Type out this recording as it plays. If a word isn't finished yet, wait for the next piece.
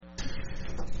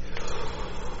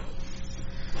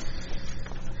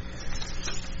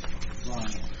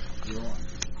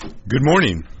Good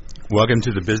morning. Welcome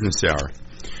to the Business Hour.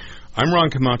 I'm Ron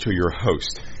Camacho, your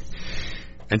host.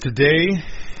 And today,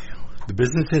 the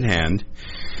business at hand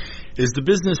is the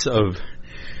business of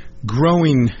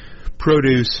growing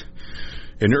produce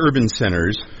in urban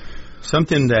centers,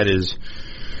 something that is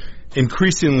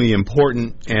increasingly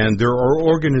important, and there are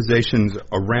organizations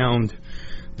around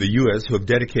the U.S. who have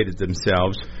dedicated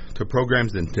themselves to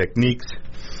programs and techniques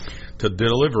to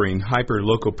delivering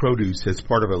hyper-local produce as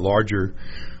part of a larger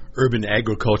urban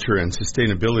agriculture and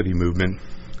sustainability movement.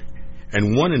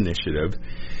 And one initiative,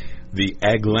 the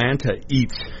Aglanta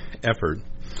Eats effort,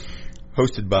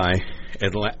 hosted by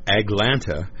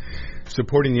Aglanta,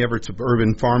 supporting the efforts of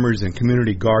urban farmers and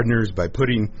community gardeners by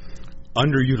putting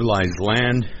underutilized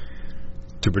land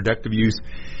to productive use,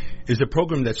 is a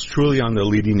program that's truly on the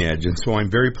leading edge. And so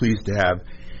I'm very pleased to have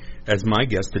as my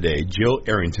guest today Jill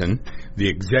Arrington, the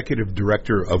Executive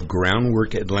Director of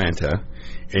Groundwork Atlanta,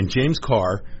 and James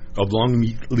Carr of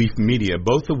Longleaf Media,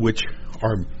 both of which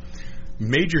are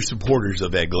major supporters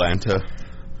of Aglanta.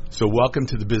 So welcome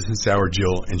to the Business Hour,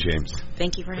 Jill and James.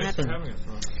 Thank you for having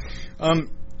us.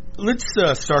 Let's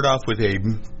start off with a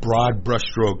broad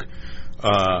brushstroke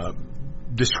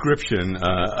description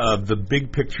of the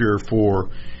big picture for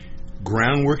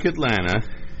Groundwork Atlanta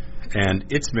and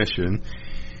its mission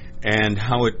and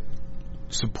how it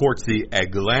supports the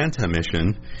Aglanta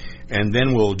mission. And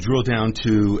then we'll drill down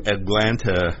to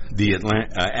Aglanta, the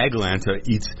Aglanta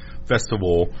Eats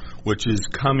Festival, which is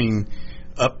coming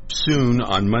up soon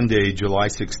on Monday, July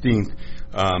 16th,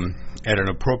 at an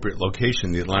appropriate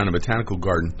location, the Atlanta Botanical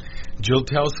Garden. Jill,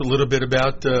 tell us a little bit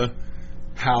about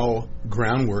how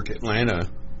Groundwork Atlanta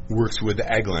works with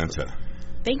Aglanta.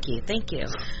 Thank you.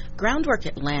 Groundwork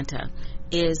Atlanta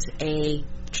is a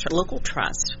local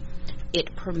trust.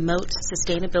 It promotes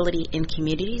sustainability in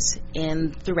communities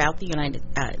throughout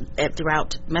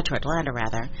Metro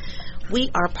Atlanta.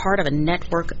 We are part of a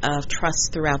network of trusts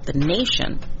throughout the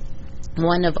nation,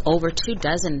 one of over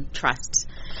 24 trusts,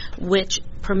 which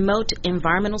promote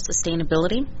environmental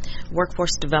sustainability,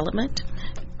 workforce development,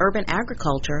 urban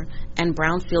agriculture, and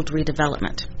brownfield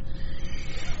redevelopment.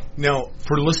 Now,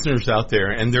 for listeners out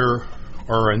there, and there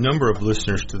are a number of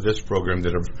listeners to this program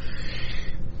that have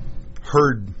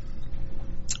heard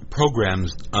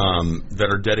programs that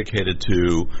are dedicated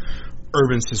to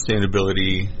urban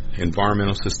sustainability,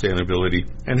 environmental sustainability,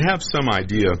 and have some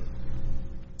idea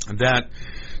that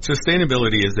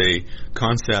sustainability is a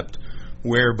concept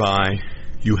whereby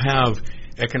you have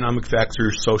economic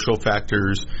factors, social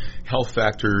factors, health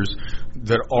factors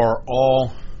that are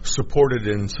all supported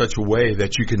in such a way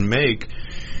that you can make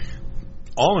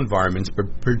all environments,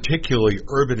 but particularly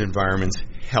urban environments,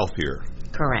 healthier.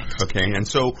 Correct. Okay, and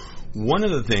so one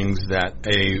of the things that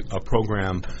a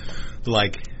program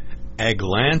like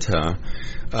Aglanta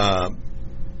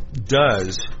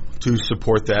does to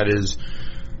support that is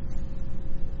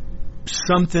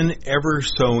something ever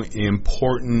so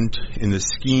important in the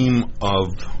scheme of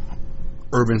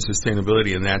urban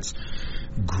sustainability, and that's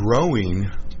growing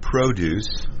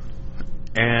produce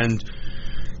and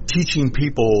teaching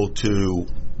people to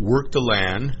work the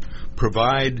land,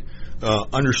 provide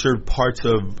underserved parts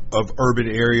of urban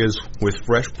areas with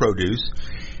fresh produce.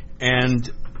 And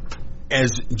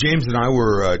as James and I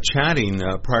were chatting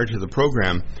prior to the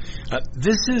program,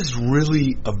 this is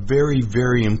really a very,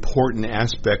 very important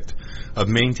aspect of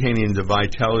maintaining the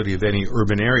vitality of any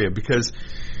urban area, because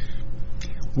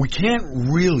we can't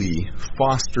really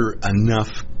foster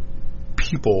enough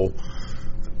people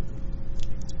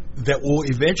that will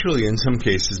eventually, in some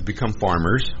cases, become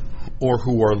farmers or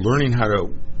who are learning how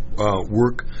to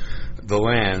work the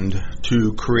land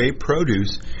to create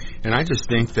produce. And I just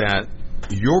think that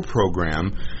your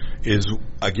program is,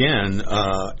 again,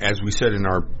 as we said in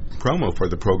our promo for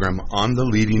the program, on the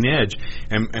leading edge.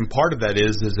 And part of that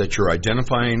is that you're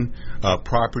identifying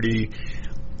property,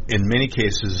 in many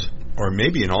cases, or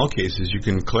maybe in all cases, you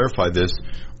can clarify this,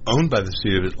 owned by the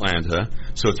city of Atlanta,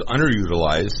 so it's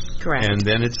underutilized. Correct. And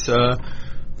then it's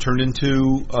turned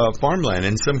into farmland,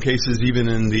 in some cases even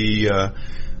in the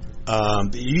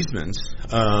easements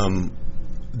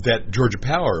that Georgia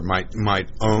Power might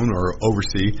own or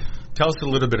oversee. Tell us a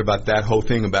little bit about that whole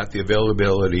thing, about the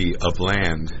availability of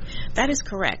land. That is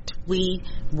correct. We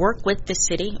work with the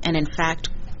city, and in fact,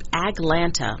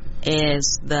 Aglanta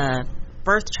is the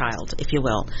birth child, if you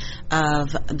will,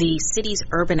 of the city's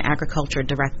urban agriculture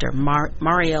director,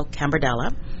 Mario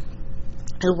Cambardella,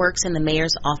 who works in the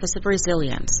Mayor's Office of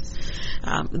Resilience.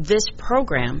 This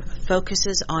program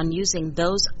focuses on using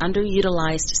those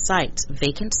underutilized sites,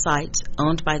 vacant sites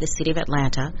owned by the City of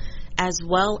Atlanta, as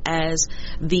well as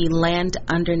the land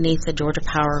underneath the Georgia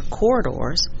Power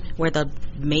corridors, where the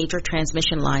major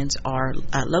transmission lines are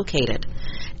located,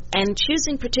 and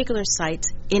choosing particular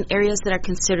sites in areas that are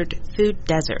considered food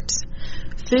deserts.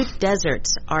 Food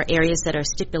deserts are areas that are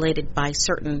stipulated by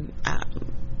certain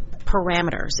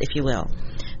parameters, if you will,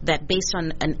 that based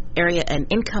on an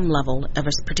income level of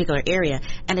a particular area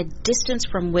and a distance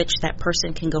from which that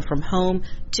person can go from home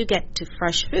to get to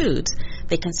fresh foods,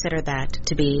 they consider that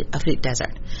to be a food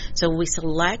desert. So we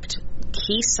select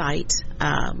key sites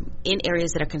in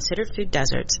areas that are considered food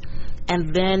deserts,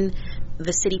 and then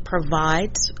the city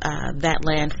provides that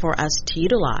land for us to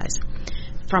utilize.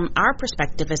 From our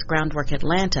perspective as Groundwork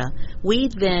Atlanta, we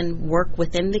then work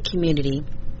within the community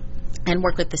and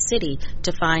work with the city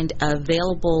to find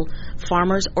available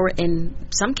farmers, or in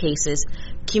some cases,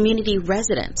 community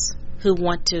residents who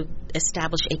want to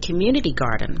establish a community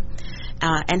garden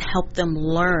and help them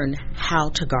learn how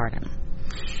to garden.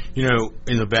 You know,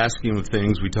 in the vast scheme of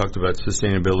things, we talked about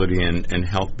sustainability and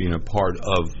health being a part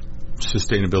of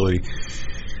sustainability.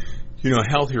 You know, a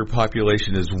healthier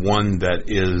population is one that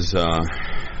is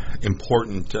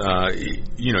important.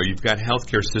 You know, you've got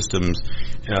healthcare systems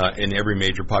in every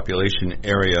major population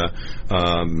area,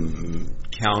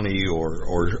 county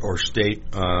or state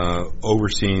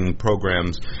overseeing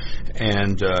programs,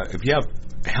 and if you have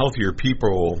healthier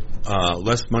people,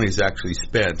 less money is actually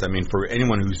spent. I mean, for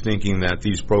anyone who's thinking that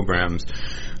these programs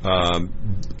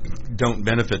don't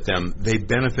benefit them, they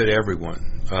benefit everyone.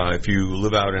 If you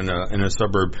live out in a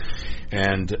suburb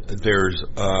and there's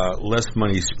less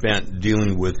money spent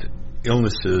dealing with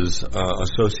illnesses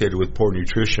associated with poor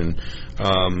nutrition,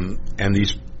 and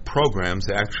these programs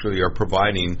actually are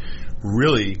providing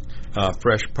really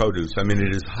fresh produce. I mean,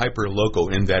 it is hyper-local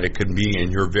in that it can be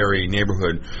in your very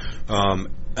neighborhood.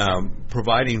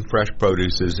 Providing fresh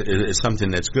produce is something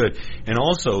that's good. And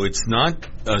also, it's not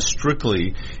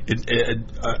strictly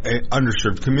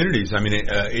underserved communities. I mean,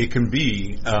 it can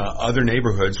be other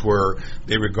neighborhoods where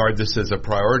they regard this as a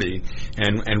priority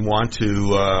and want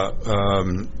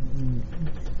to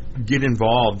get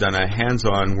involved on a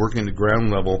hands-on, working at the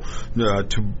ground level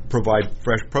to provide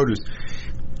fresh produce.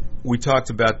 We talked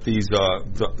about these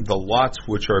the lots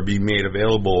which are being made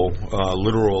available,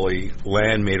 literally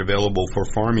land made available for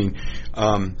farming.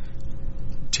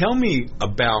 Tell me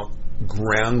about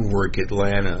Groundwork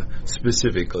Atlanta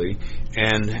specifically,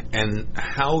 and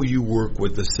how you work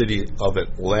with the city of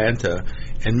Atlanta,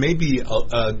 and maybe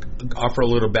offer a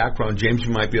little background. James, you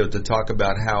might be able to talk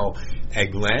about how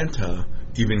Aglanta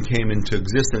even came into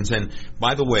existence. And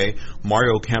by the way,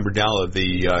 Mario Cambardella,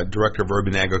 the Director of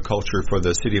Urban Agriculture for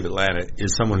the City of Atlanta,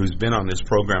 is someone who's been on this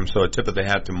program, so a tip of the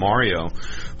hat to Mario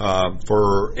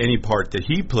for any part that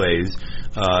he plays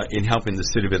in helping the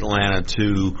City of Atlanta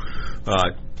to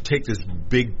take this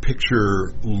big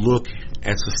picture look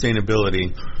at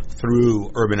sustainability through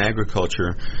urban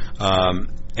agriculture.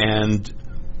 And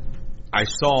I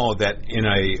saw that in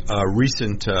a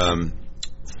recent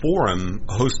forum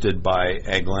hosted by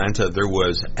Aglanta, there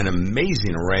was an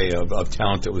amazing array of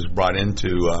talent that was brought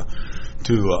into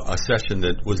a session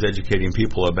that was educating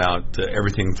people about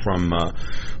everything from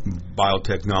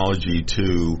biotechnology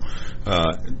to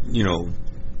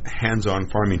hands-on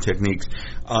farming techniques.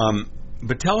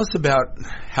 But tell us about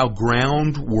how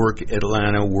Groundwork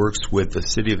Atlanta works with the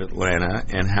City of Atlanta,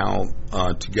 and how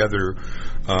together,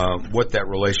 what that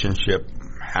relationship,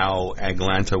 how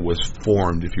Aglanta was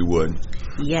formed, if you would.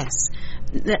 Yes.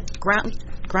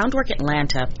 Groundwork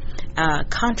Atlanta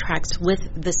contracts with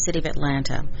the City of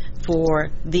Atlanta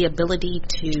for the ability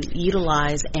to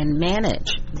utilize and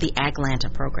manage the Aglanta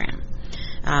program,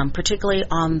 particularly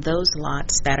on those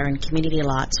lots that are in community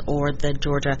lots or the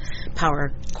Georgia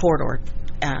Power Corridor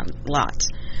lots.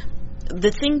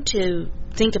 The thing to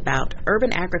think about,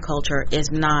 urban agriculture is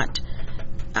not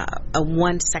a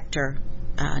one-sector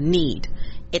need.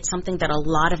 It's something that a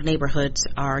lot of neighborhoods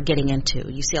are getting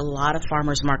into. You see a lot of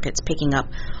farmers markets picking up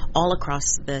all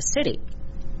across the city.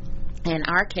 In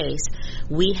our case,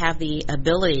 we have the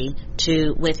ability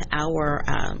to, with our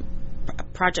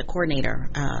project coordinator,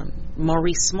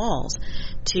 Maurice Smalls,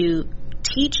 to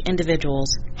teach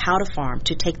individuals how to farm,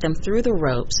 to take them through the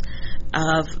ropes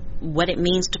of what it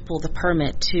means to pull the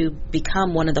permit to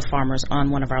become one of the farmers on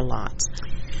one of our lots.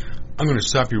 I'm going to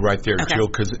stop you right there, okay, Jill,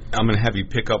 because I'm going to have you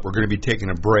pick up. We're going to be taking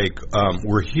a break.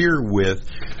 We're here with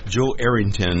Jill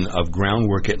Arrington of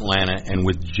Groundwork Atlanta and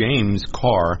with James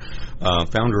Carr,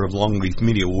 founder of Longleaf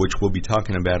Media, which we'll be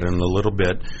talking about in a little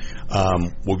bit.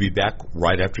 We'll be back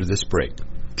right after this break.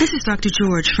 This is Dr.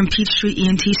 George from Peachtree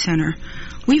ENT Center.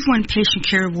 We've won patient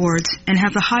care awards and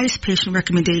have the highest patient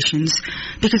recommendations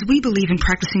because we believe in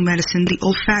practicing medicine the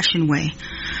old-fashioned way.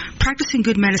 Practicing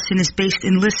good medicine is based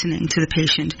in listening to the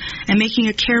patient and making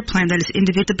a care plan that is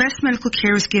individual. The best medical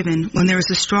care is given when there is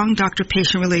a strong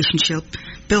doctor-patient relationship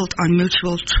built on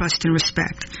mutual trust and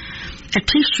respect. At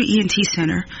Peachtree ENT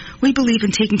Center, we believe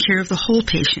in taking care of the whole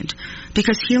patient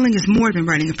because healing is more than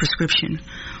writing a prescription.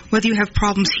 Whether you have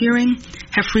problems hearing,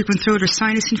 have frequent throat or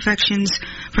sinus infections,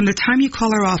 from the time you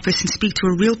call our office and speak to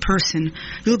a real person,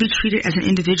 you'll be treated as an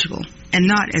individual and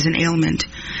not as an ailment.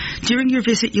 During your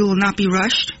visit, you will not be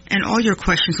rushed, and all your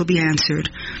questions will be answered.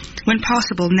 When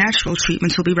possible, natural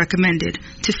treatments will be recommended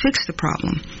to fix the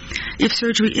problem. If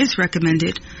surgery is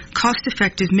recommended,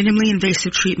 cost-effective, minimally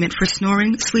invasive treatment for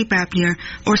snoring, sleep apnea,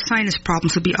 or sinus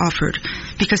problems will be offered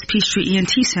because Peachtree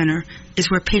ENT Center is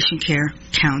where patient care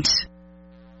counts.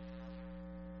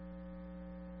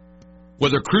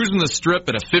 Whether cruising the strip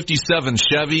in a 57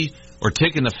 Chevy or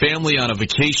taking the family on a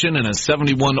vacation in a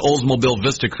 71 Oldsmobile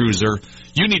Vista Cruiser,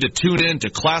 you need to tune in to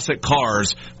Classic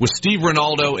Cars with Steve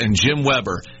Ronaldo and Jim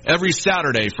Weber every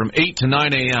Saturday from 8 to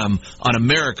 9 a.m. on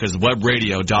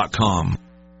americaswebradio.com.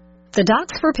 The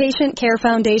Docs for Patient Care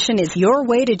Foundation is your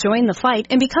way to join the fight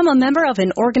and become a member of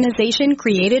an organization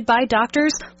created by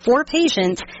doctors for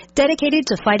patients dedicated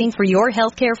to fighting for your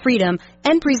healthcare freedom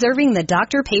and preserving the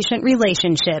doctor-patient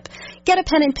relationship. Get a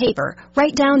pen and paper.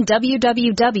 Write down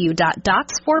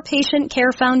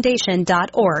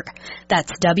www.docsforpatientcarefoundation.org.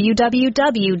 That's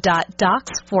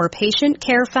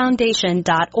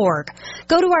www.docsforpatientcarefoundation.org.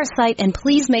 Go to our site and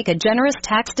please make a generous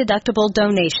tax-deductible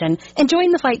donation and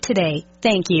join the fight today.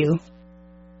 Thank you.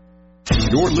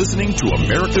 You're listening to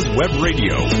America's Web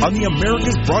Radio on the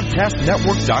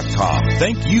AmericasBroadcastNetwork.com.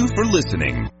 Thank you for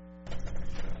listening.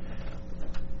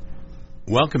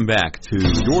 Welcome back to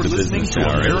You're the listening Business to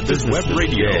Hour. America's Web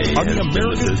Radio on the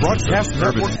America's Broadcast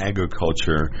Urban Network.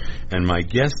 Agriculture, and my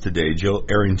guest today, Jill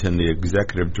Arrington, the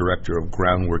Executive Director of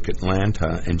Groundwork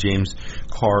Atlanta, and James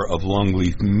Carr of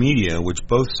Longleaf Media, which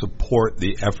both support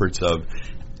the efforts of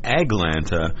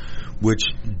Aglanta, which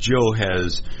Jill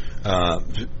has.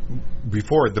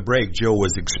 Before the break, Jill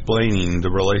was explaining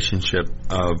the relationship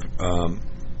of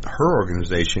her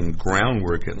organization,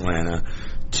 Groundwork Atlanta,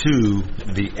 to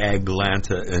the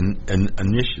Aglanta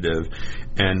initiative,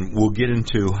 and we'll get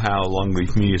into how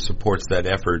Longleaf Media supports that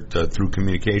effort through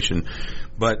communication.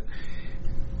 But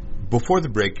before the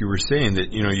break, you were saying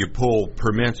that you pull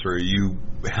permits or you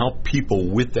help people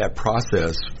with that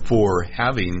process for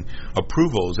having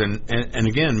approvals, and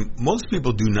again, most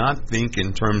people do not think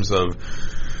in terms of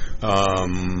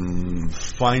finding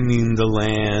the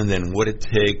land and what it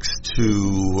takes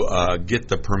to get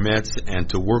the permits and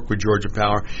to work with Georgia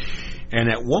Power. And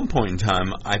at one point in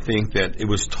time, I think that it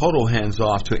was total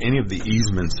hands-off to any of the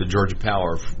easements that Georgia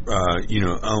Power,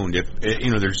 owned. If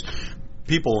there's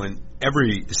people in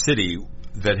every city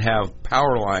that have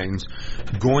power lines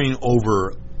going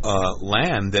over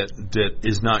land that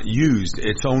is not used.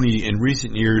 It's only in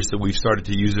recent years that we've started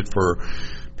to use it for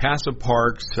passive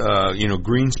parks,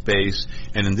 green space,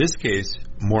 and in this case,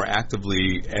 more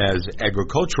actively as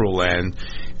agricultural land.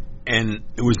 And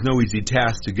it was no easy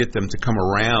task to get them to come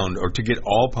around, or to get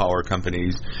all power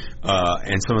companies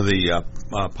and some of the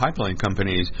pipeline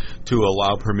companies to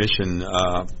allow permission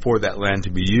for that land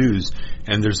to be used.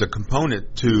 And there's a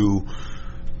component to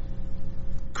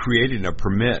creating a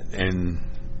permit and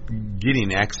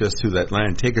getting access to that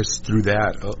land. Take us through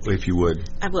that, if you would.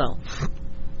 I will.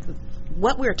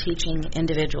 What we're teaching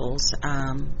individuals,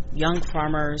 young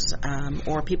farmers,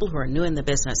 or people who are new in the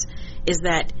business, is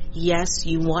that, yes,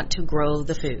 you want to grow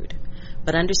the food,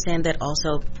 but understand that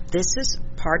also this is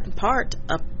part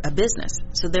of a business.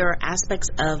 So there are aspects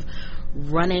of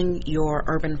running your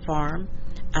urban farm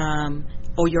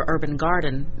or your urban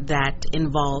garden that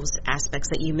involves aspects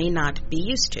that you may not be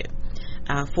used to.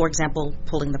 For example,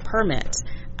 pulling the permits.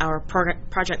 Our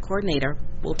project coordinator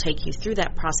will take you through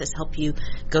that process, help you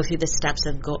go through the steps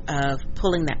of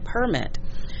pulling that permit.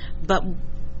 But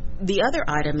the other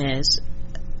item is,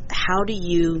 how do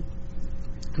you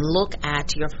look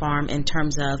at your farm in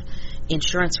terms of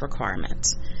insurance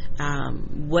requirements?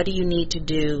 What do you need to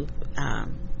do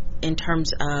in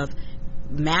terms of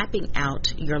mapping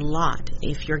out your lot?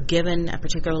 If you're given a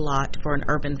particular lot for an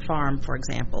urban farm, for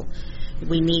example,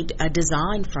 we need a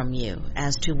design from you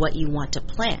as to what you want to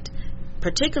plant,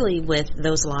 particularly with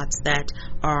those lots that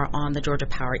are on the Georgia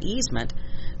Power easement,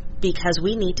 because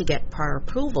we need to get prior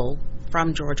approval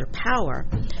from Georgia Power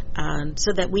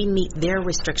so that we meet their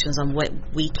restrictions on what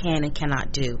we can and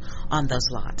cannot do on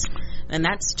those lots. And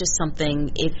that's just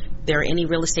something, if there are any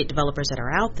real estate developers that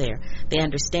are out there, they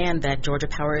understand that Georgia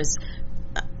Power is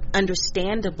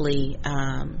understandably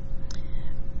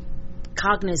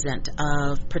cognizant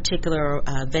of particular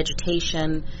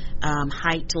vegetation,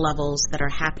 height levels that are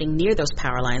happening near those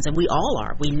power lines, and we all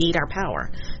are. We need our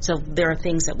power. So there are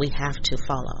things that we have to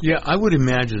follow. Yeah, I would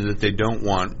imagine that they don't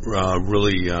want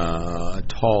really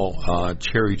tall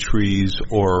cherry trees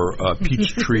or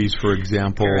peach trees, for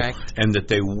example, Correct. and that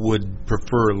they would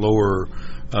prefer lower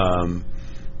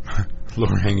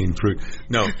hanging fruit.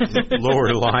 No,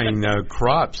 lower lying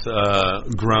crops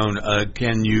grown.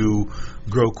 Can you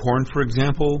grow corn, for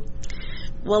example?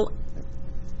 Well,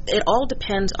 it all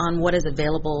depends on what is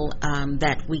available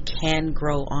that we can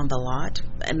grow on the lot.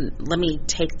 And let me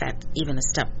take that even a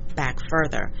step back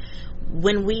further.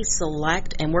 When we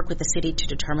select and work with the city to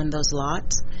determine those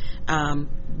lots,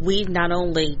 we not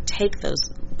only take those,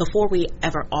 before we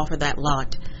ever offer that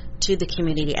lot to the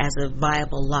community as a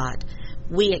viable lot,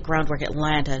 we at Groundwork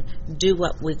Atlanta do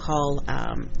what we call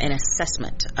an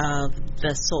assessment of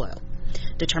the soil,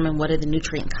 determine what are the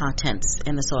nutrient contents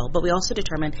in the soil, but we also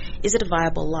determine, is it a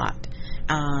viable lot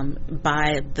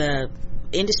by the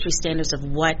industry standards of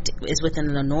what is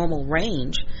within the normal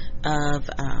range of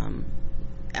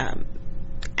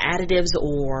additives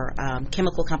or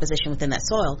chemical composition within that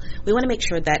soil. We want to make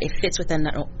sure that it fits within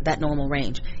that normal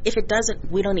range. If it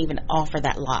doesn't, we don't even offer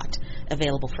that lot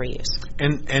available for use.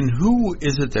 And who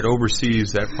is it that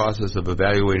oversees that process of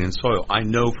evaluating soil? I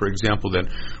know, for example, that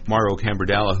Mario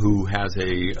Camberdella, who has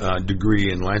a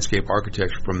degree in landscape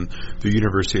architecture from the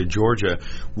University of Georgia,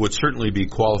 would certainly be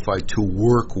qualified to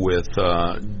work with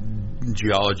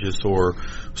geologists or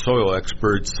soil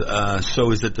experts. So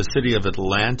is it the city of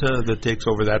Atlanta that takes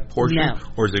over that portion? No.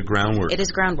 Or is it Groundwork? It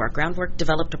is Groundwork. Groundwork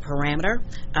developed a parameter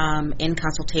in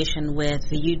consultation with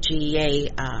the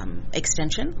UGA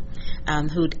extension,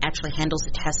 who actually handles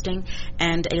the testing,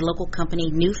 and a local company,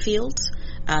 Newfields,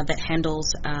 that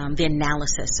handles the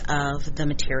analysis of the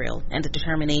material and the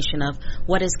determination of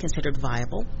what is considered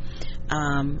viable.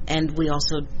 And we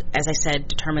also, as I said,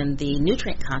 determine the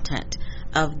nutrient content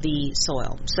of the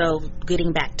soil. So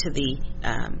getting back to the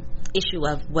issue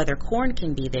of whether corn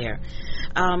can be there,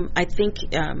 I think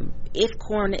if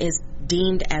corn is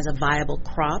deemed as a viable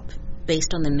crop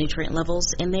based on the nutrient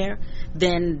levels in there,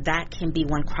 then that can be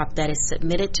one crop that is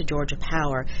submitted to Georgia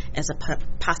Power as a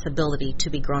possibility to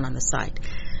be grown on the site.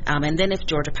 And then if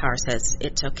Georgia Power says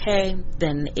it's okay,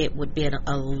 then it would be an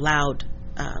allowed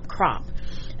crop.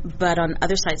 But on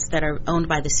other sites that are owned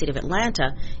by the city of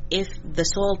Atlanta, if the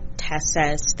soil test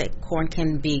says that corn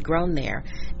can be grown there,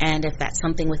 and if that's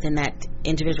something within that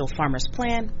individual farmer's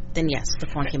plan, then yes, the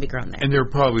corn can be grown there. And there are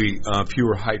probably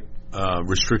fewer height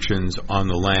restrictions on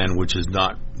the land, which is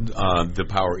not the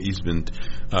power easement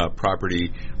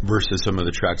property, versus some of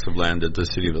the tracts of land that the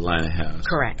city of Atlanta has.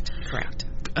 Correct.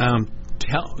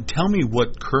 Tell me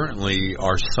what currently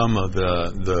are some of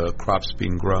the crops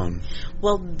being grown.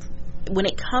 Well, when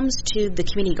it comes to the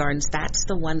community gardens, that's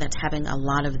the one that's having a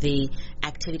lot of the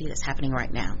activity that's happening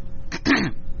right now.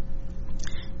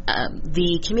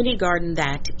 The community garden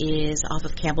that is off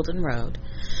of Campbellton Road,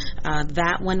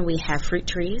 that one we have fruit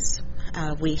trees,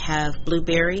 we have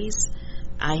blueberries,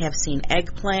 I have seen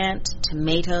eggplant,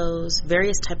 tomatoes,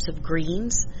 various types of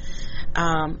greens.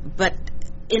 But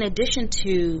in addition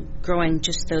to growing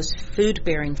just those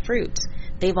food-bearing fruits,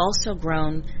 they've also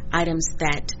grown items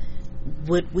that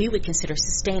we would consider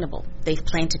sustainable. They've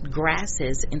planted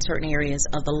grasses in certain areas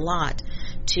of the lot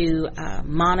to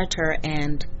monitor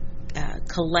and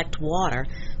collect water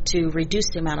to reduce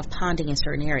the amount of ponding in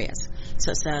certain areas.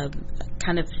 So it's a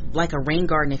kind of like a rain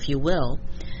garden, if you will,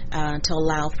 to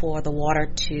allow for the water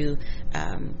to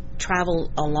travel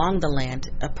along the land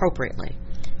appropriately.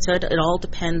 So it all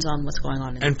depends on what's going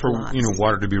on in and the for lots.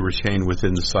 water to be retained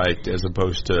within the site as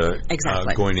opposed to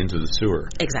Exactly. going into the sewer.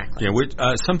 Exactly. Yeah, which,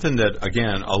 something that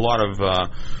again a lot of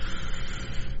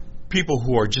people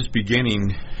who are just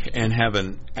beginning and have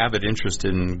an avid interest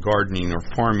in gardening or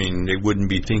farming, they wouldn't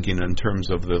be thinking in terms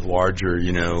of the larger,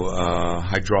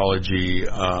 hydrology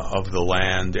of the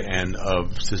land and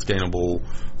of sustainable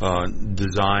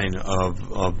design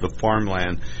of the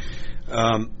farmland.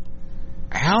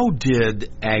 How did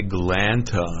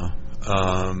Aglanta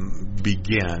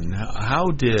begin?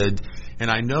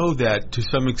 And I know that to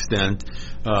some extent,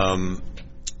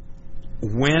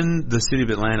 when the city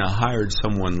of Atlanta hired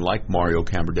someone like Mario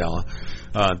Camberdella,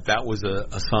 that was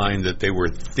a sign that they were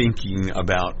thinking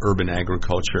about urban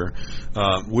agriculture,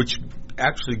 which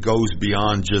actually goes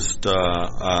beyond just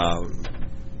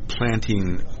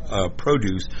planting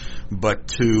produce, but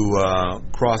to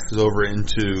crosses over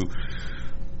into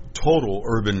total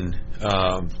urban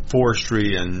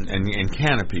forestry and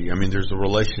canopy. I mean, there's a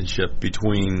relationship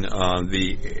between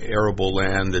the arable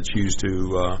land that's used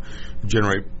to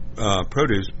generate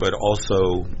produce, but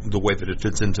also the way that it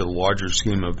fits into the larger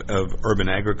scheme of urban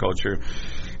agriculture.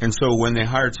 And so when they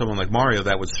hired someone like Mario,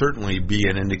 that would certainly be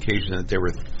an indication that they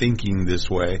were thinking this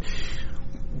way.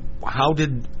 How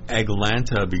did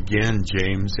Aglanta begin,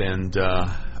 James, and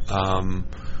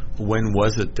when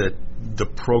was it that the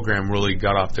program really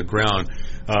got off the ground?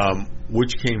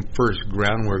 Which came first,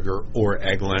 Groundwork or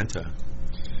Aglanta?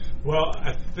 Well,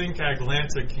 I think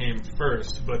Aglanta came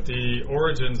first, but the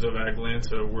origins of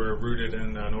Aglanta were rooted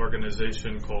in an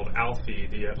organization called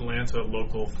ALFI, the Atlanta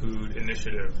Local Food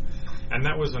Initiative. And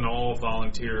that was an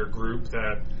all-volunteer group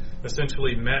that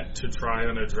essentially met to try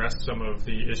and address some of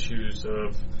the issues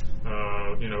of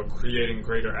creating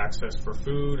greater access for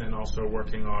food and also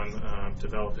working on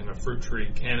developing a fruit tree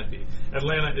canopy.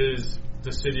 Atlanta is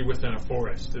the city within a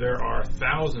forest. There are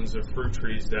thousands of fruit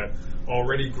trees that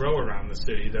already grow around the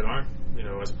city that aren't,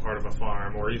 as part of a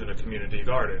farm or even a community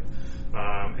garden.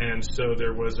 And so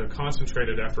there was a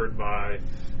concentrated effort by,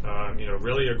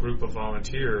 really a group of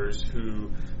volunteers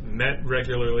who met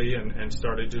regularly and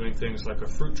started doing things like a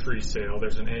fruit tree sale.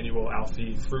 There's an annual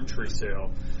ALFI fruit tree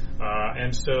sale.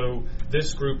 And so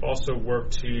this group also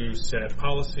worked to set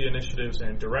policy initiatives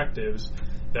and directives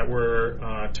that were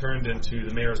turned into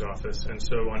the mayor's office. And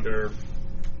so under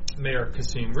Mayor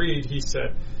Kasim Reed, he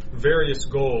set various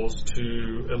goals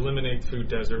to eliminate food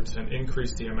deserts and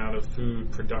increase the amount of food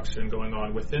production going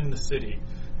on within the city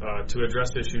to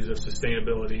address issues of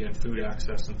sustainability and food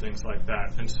access and things like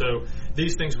that. And so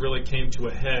these things really came to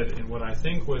a head in what I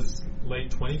think was late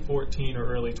 2014 or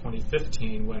early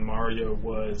 2015 when Mario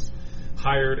was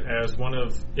hired as one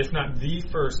of, if not the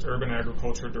first, urban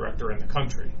agriculture director in the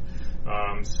country.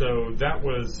 So that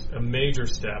was a major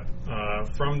step.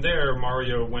 From there,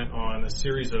 Mario went on a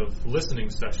series of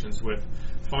listening sessions with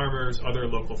farmers, other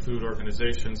local food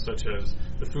organizations such as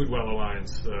the Foodwell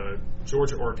Alliance,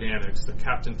 Georgia Organics, the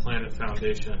Captain Planet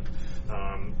Foundation,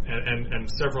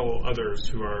 and several others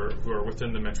who are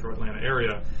within the Metro Atlanta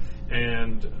area,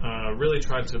 and really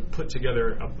tried to put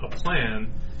together a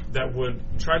plan that would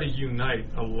try to unite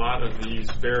a lot of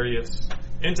these various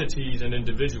entities and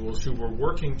individuals who were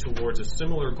working towards a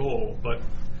similar goal, but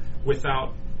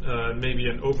without maybe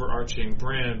an overarching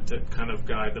brand to kind of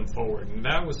guide them forward. And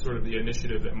that was sort of the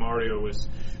initiative that Mario was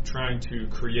trying to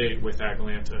create with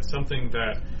Aglanta, something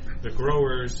that the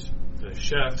growers, the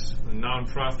chefs, the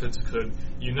nonprofits could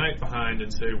unite behind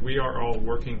and say, we are all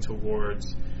working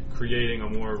towards creating a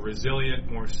more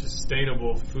resilient, more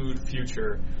sustainable food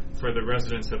future for the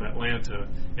residents of Atlanta,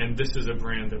 and this is a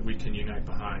brand that we can unite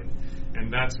behind.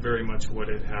 And that's very much what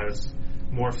it has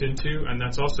morphed into, and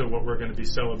that's also what we're going to be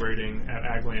celebrating at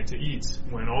Aglanta Eats,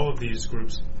 when all of these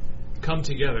groups come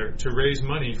together to raise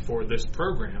money for this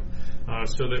program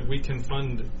so that we can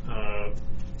fund,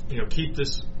 keep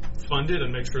this funded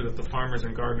and make sure that the farmers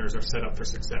and gardeners are set up for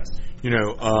success.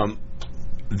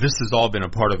 This has all been a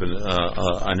part of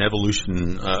an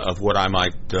evolution of what I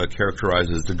might characterize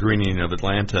as the greening of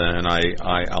Atlanta, and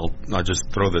I'll just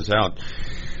throw this out.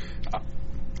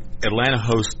 Atlanta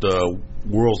hosts the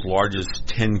world's largest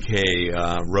 10K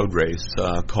road race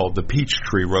called the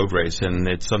Peachtree Road Race, and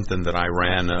it's something that I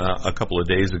ran a couple of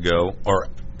days ago, or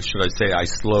should I say I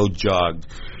slow jogged.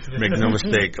 Make no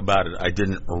mistake about it. I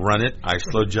didn't run it. I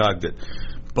slow jogged it.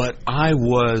 But I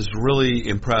was really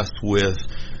impressed with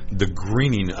the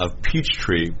greening of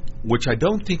Peachtree, which I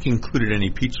don't think included any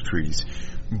peach trees.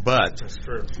 But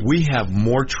we have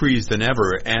more trees than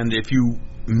ever, and if you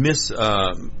miss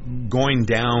going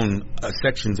down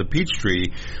sections of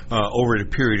Peachtree over a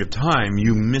period of time,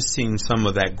 you miss seeing some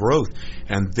of that growth.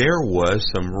 And there was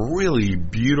some really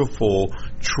beautiful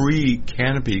tree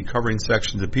canopy covering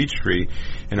sections of Peachtree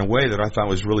in a way that I thought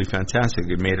was really fantastic.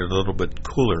 It made it a little bit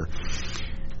cooler.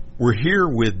 We're here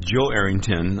with Jill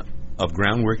Arrington of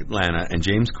Groundwork Atlanta and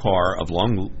James Carr of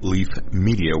Longleaf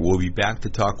Media. We'll be back to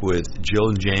talk with Jill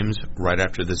and James right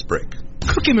after this break.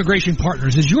 Cook Immigration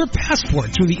Partners is your passport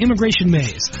through the immigration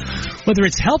maze. Whether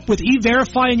it's help with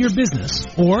E-Verify in your business,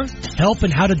 or help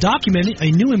in how to document a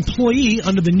new employee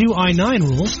under the new I-9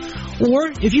 rules,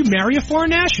 or if you marry a foreign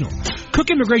national,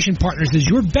 Cook Immigration Partners is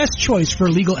your best choice for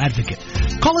a legal advocate.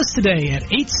 Call us today at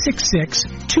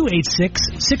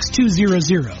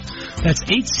 866-286-6200. That's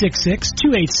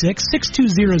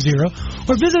 866-286-6200,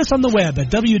 or visit us on the web at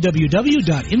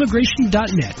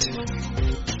www.immigration.net.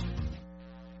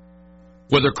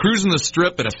 Whether cruising the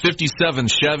strip in a 57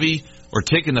 Chevy or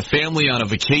taking the family on a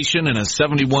vacation in a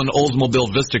 71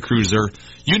 Oldsmobile Vista Cruiser,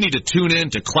 you need to tune in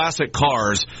to Classic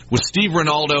Cars with Steve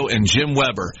Ronaldo and Jim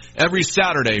Weber every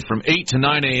Saturday from 8 to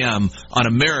 9 a.m. on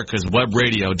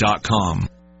americaswebradio.com.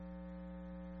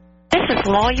 This is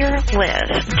Lawyer Liz.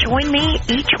 Join me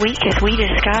each week as we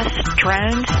discuss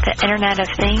drones, the Internet of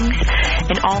Things,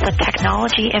 and all the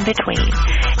technology in between.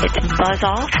 It's Buzz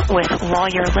Off with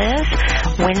Lawyer Liz,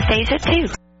 Wednesdays at 2.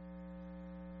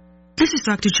 This is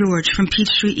Dr. George from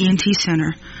Peachtree ENT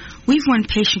Center. We've won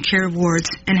patient care awards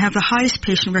and have the highest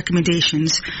patient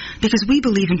recommendations because we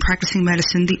believe in practicing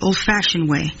medicine the old-fashioned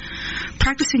way.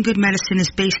 Practicing good medicine is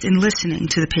based in listening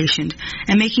to the patient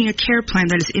and making a care plan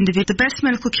that is individual. The best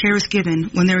medical care is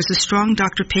given when there is a strong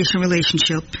doctor-patient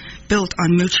relationship built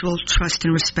on mutual trust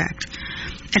and respect.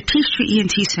 At Peachtree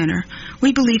ENT Center,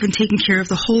 we believe in taking care of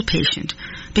the whole patient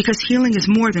because healing is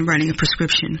more than writing a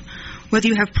prescription. Whether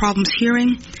you have problems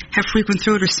hearing, have frequent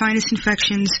throat or sinus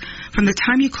infections, from the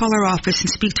time you call our office and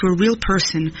speak to a real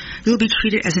person, you'll be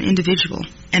treated as an individual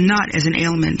and not as an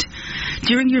ailment.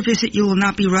 During your visit, you will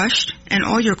not be rushed, and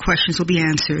all your questions will be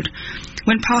answered.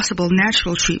 When possible,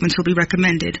 natural treatments will be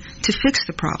recommended to fix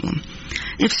the problem.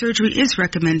 If surgery is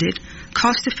recommended,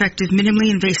 cost-effective, minimally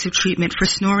invasive treatment for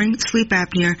snoring, sleep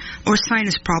apnea, or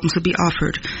sinus problems will be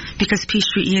offered because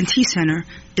Peachtree ENT Center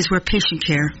is where patient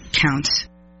care counts.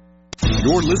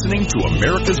 You're listening to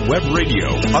America's Web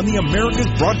Radio on the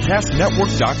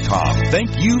AmericasBroadcastNetwork.com.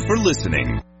 Thank you for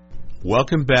listening.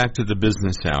 Welcome back to the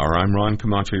Business Hour. I'm Ron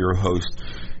Camacho, your host,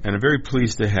 and I'm very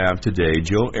pleased to have today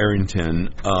Jill Arrington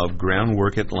of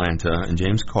Groundwork Atlanta and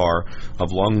James Carr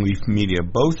of Longleaf Media,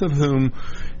 both of whom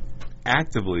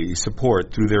actively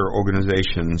support through their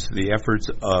organizations the efforts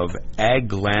of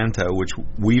Aglanta, which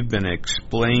we've been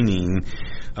explaining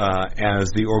as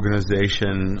the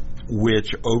organization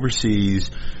which oversees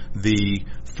the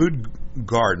food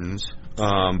gardens,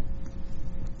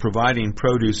 providing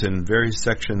produce in various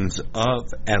sections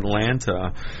of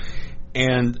Atlanta.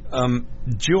 And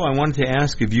Jill, I wanted to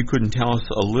ask if you couldn't tell us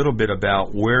a little bit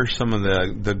about where some of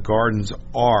the gardens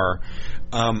are.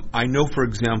 I know, for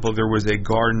example, there was a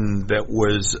garden that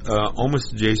was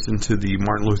almost adjacent to the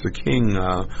Martin Luther King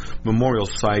Memorial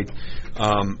site.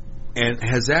 And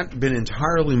has that been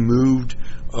entirely moved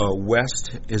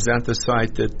west? Is that the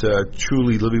site that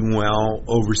Truly Living Well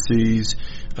oversees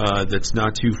that's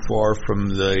not too far from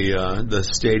the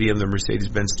stadium, the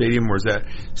Mercedes-Benz Stadium, or is that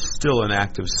still an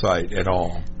active site at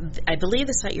all? I believe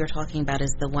the site you're talking about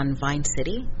is the one Vine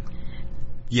City.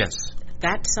 Yes.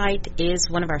 That site is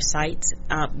one of our sites.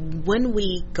 When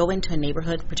we go into a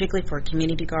neighborhood, particularly for a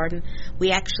community garden,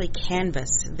 we actually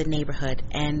canvass the neighborhood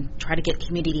and try to get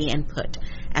community input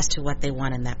as to what they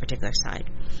want in that particular site.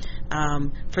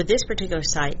 For this particular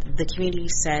site, the community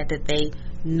said that they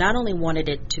not only wanted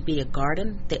it to be a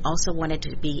garden, they also wanted it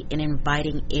to be an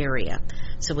inviting area.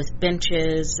 So with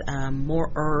benches,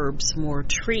 more herbs, more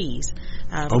trees.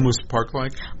 Almost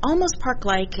park-like? Almost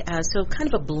park-like, so kind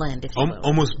of a blend, if you will.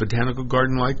 Almost botanical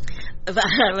garden-like?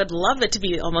 I would love it to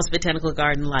be almost botanical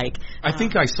garden-like. I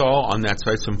think I saw on that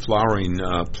site some flowering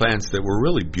plants that were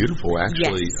really beautiful,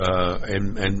 actually. Yes.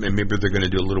 And maybe they're going to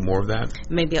do a little more of that?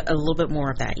 Maybe a little bit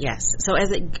more of that, yes. So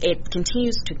as it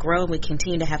continues to grow and we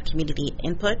continue to have community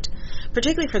input,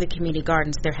 particularly for the community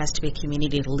gardens, there has to be a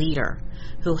community leader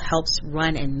who helps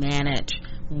run and manage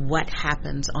what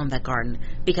happens on that garden,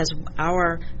 because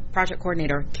our project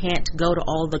coordinator can't go to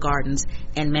all the gardens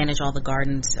and manage all the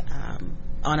gardens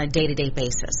on a day-to-day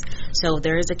basis. So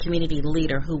there is a community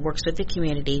leader who works with the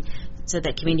community so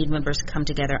that community members come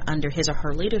together under his or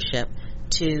her leadership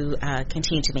to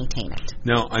continue to maintain it.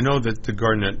 Now, I know that the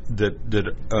garden that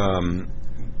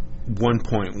one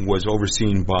point was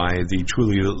overseen by the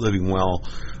Truly Living Well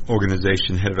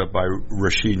organization headed up by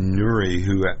Rashid Nouri,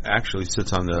 who actually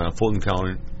sits on the Fulton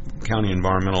County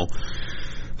Environmental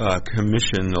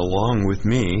Commission along with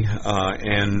me,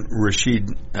 and Rashid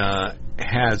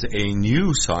has a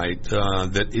new site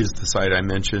that is the site I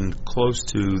mentioned close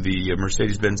to the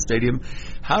Mercedes-Benz Stadium.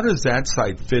 How does that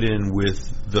site fit in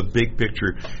with the big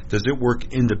picture? Does it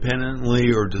work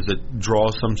independently, or does it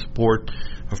draw some support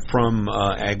from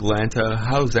Aglanta?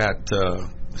 How's that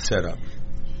set up?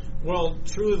 Well,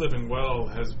 Truly Living Well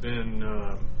has been,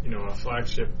 a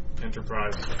flagship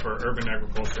enterprise for urban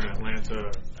agriculture in Atlanta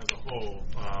as a whole,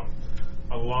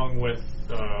 along with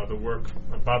the work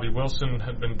Bobby Wilson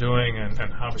had been doing and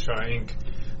Habesha Inc.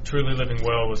 Truly Living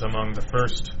Well was among the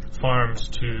first farms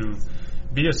to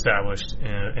be established in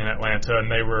Atlanta,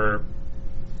 and they were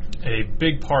a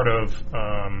big part of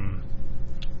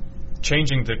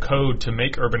changing the code to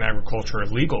make urban agriculture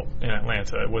legal in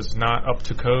Atlanta. It was not up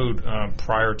to code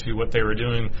prior to what they were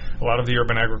doing. A lot of the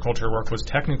urban agriculture work was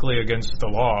technically against the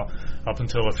law up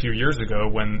until a few years ago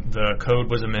when the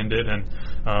code was amended, and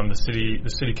the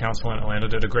city council in Atlanta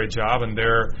did a great job, and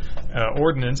their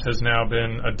ordinance has now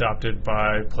been adopted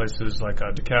by places like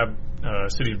DeKalb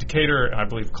city of Decatur, and I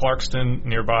believe Clarkston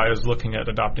nearby is looking at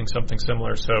adopting something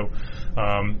similar. So,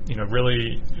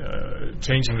 really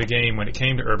changing the game when it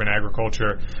came to urban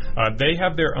agriculture. They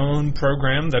have their own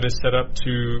program that is set up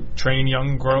to train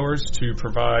young growers to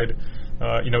provide,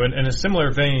 in a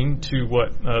similar vein to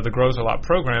what the Grows a Lot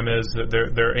program is, that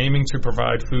they're aiming to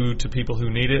provide food to people who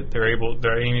need it.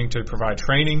 They're aiming to provide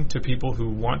training to people who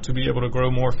want to be able to grow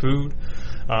more food,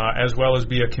 as well as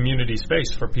be a community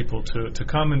space for people to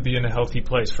come and be in a healthy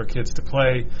place for kids to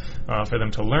play, for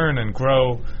them to learn and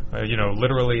grow,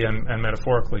 literally and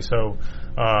metaphorically. So.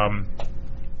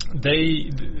 They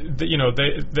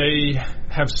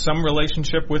have some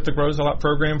relationship with the Grows a Lot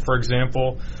program. For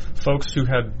example, folks who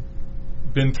had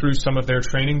been through some of their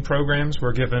training programs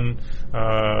were given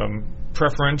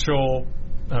preferential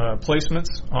placements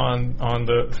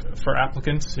for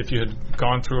applicants. If you had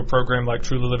gone through a program like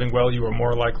Truly Living Well, you were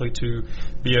more likely to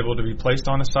be able to be placed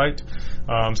on a site.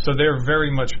 So they're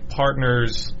very much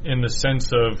partners in the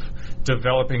sense of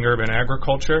developing urban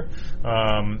agriculture.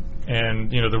 And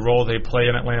the role they play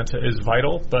in Atlanta is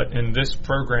vital, but in this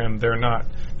program, there's not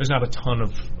a ton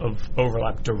of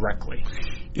overlap directly.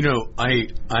 I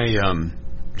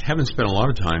haven't spent a lot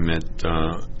of time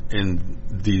in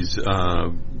these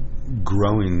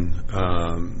growing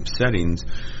settings,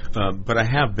 but I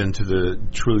have been to the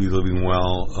Truly Living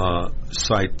Well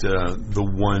site, the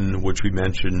one which we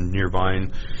mentioned near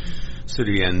Vine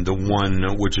City, and the one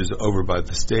which is over by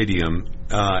the stadium,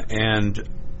 and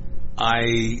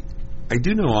I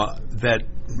do know that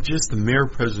just the mere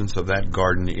presence of that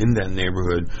garden in that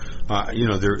neighborhood,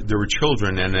 there were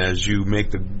children, and as you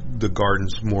make the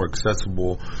gardens more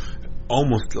accessible,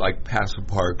 almost like passive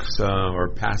parks or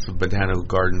passive botanical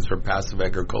gardens or passive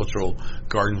agricultural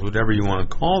gardens, whatever you want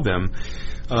to call them,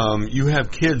 you have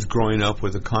kids growing up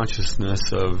with a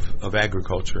consciousness of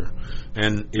agriculture.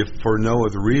 And if for no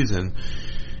other reason,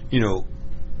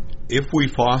 if we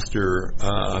foster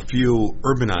a few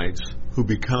urbanites who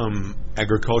become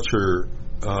agriculture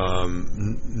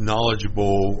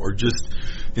knowledgeable or just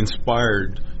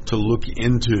inspired to look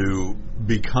into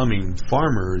becoming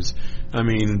farmers, I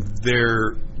mean,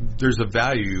 there's a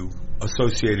value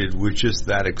associated with just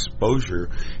that exposure.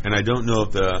 And I don't know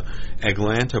if the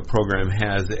Aglanta program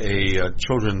has a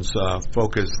children's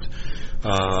focused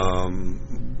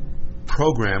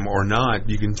program or not.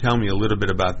 You can tell me a little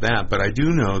bit about that. But I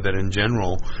do know that in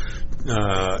general,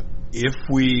 if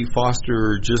we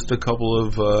foster just a couple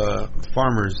of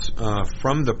farmers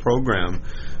from the program,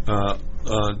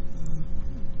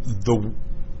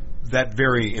 that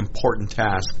very important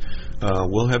task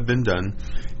will have been done.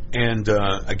 And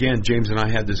again, James and I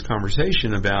had this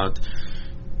conversation about,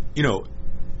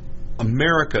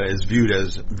 America is viewed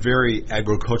as very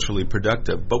agriculturally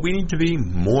productive, but we need to be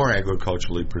more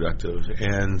agriculturally productive.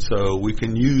 And so we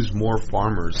can use more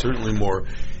farmers, certainly more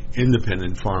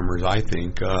independent farmers, I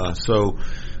think. Are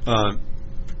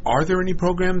there any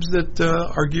programs that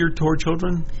are geared toward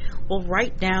children? Well,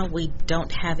 right now we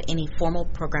don't have any formal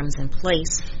programs in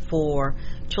place for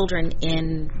children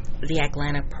in the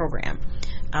Atlanta program.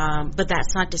 But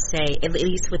that's not to say, at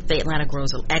least with the Atlanta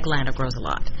Grows a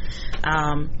Lot.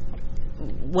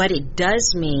 What it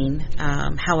does mean,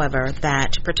 however,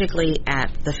 that particularly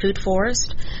at the Food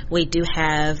Forest, we do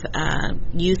have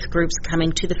youth groups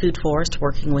coming to the Food Forest,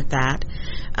 working with that.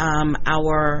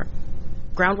 Our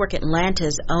Groundwork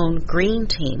Atlanta's own Green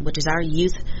Team, which is our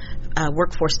youth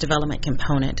workforce development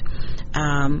component,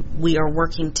 we are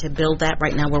working to build that.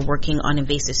 Right now we're working on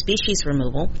invasive species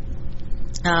removal.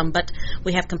 But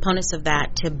we have components of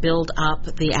that to build up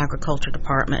the agriculture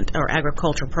department or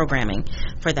agriculture programming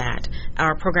for that.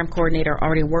 Our program coordinator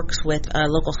already works with a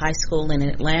local high school in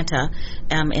Atlanta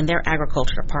in their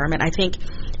agriculture department. I think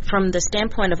from the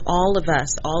standpoint of all of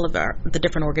us, the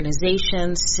different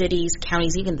organizations, cities,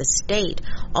 counties, even the state,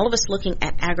 all of us looking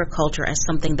at agriculture as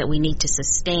something that we need to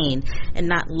sustain and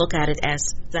not look at it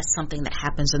as that's something that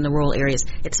happens in the rural areas.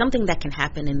 It's something that can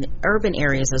happen in the urban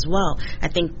areas as well. I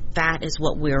think that is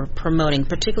what we're promoting,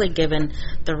 particularly given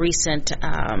the recent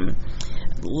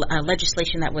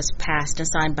legislation that was passed and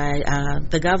signed by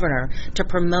the governor to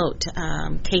promote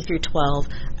K through 12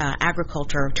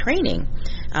 agriculture training.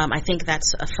 I think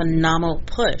that's a phenomenal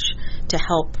push to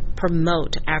help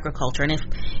promote agriculture. And if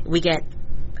we get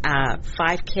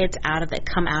 5 kids that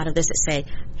come out of this that say,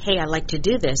 hey, I like to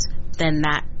do this, then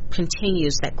that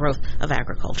continues that growth of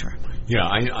agriculture. Yeah,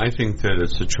 I think that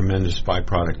it's a tremendous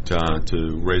byproduct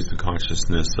to raise the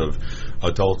consciousness of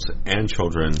adults and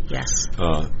children, yes,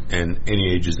 and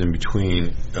any ages in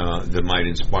between that might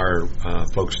inspire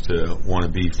folks to want to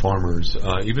be farmers,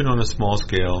 even on a small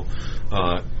scale.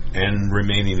 and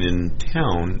remaining in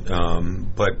town.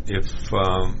 But if,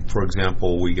 for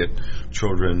example, we get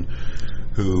children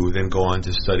who then go on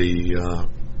to study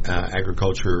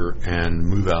agriculture and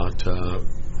move out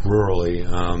rurally,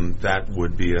 that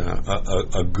would be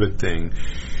a good thing.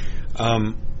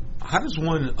 How does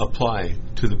one apply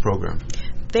to the program?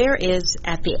 There is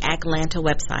at the Aglanta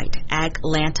website,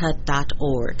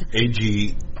 aglanta.org.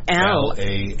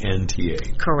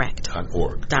 AGLANTA. Correct.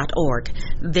 .org.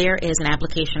 There is an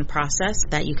application process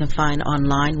that you can find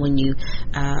online when you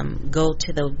go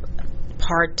to the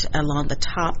part along the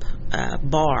top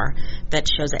bar that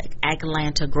shows that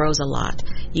Aglanta grows a lot.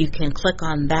 You can click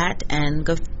on that and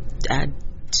go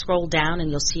scroll down, and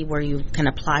you'll see where you can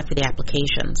apply for the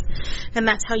applications. And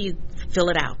that's how you fill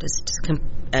it out. It's just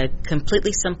a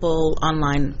completely simple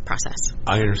online process.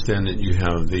 I understand that you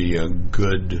have the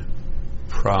good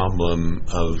problem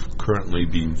of currently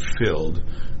being filled.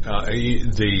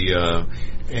 And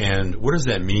what does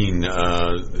that mean?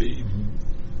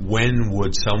 When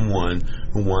would someone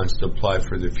who wants to apply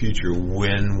for the future,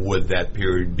 when would that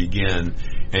period begin?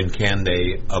 And can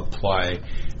they apply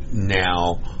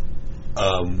now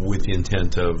with the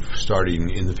intent of starting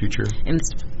in the future? And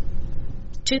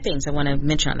two things I want to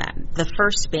mention on that. The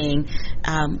first being,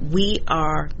 we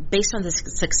are, based on the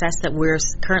success that we're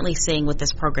currently seeing with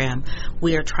this program,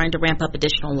 we are trying to ramp up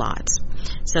additional lots.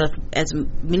 So as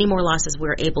many more lots as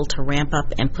we're able to ramp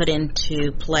up and put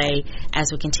into play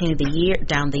as we continue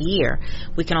down the year,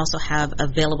 we can also have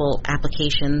available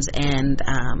applications and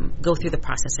go through the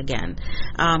process again.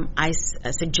 I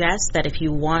suggest that if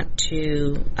you want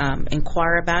to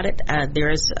inquire about it, there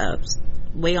is a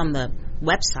way on the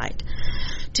website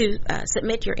to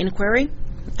submit your inquiry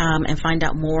and find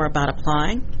out more about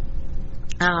applying,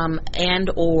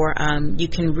 and or you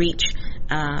can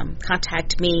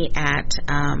contact me at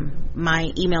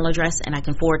my email address, and I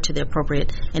can forward to the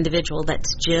appropriate individual.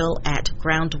 That's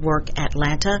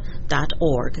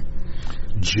Jill@groundworkatlanta.org.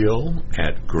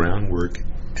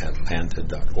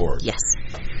 Jill@groundworkatlanta.org. Yes.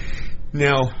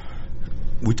 Now,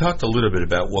 we talked a little bit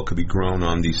about what could be grown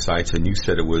on these sites, and you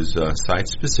said it was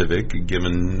site-specific,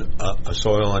 given a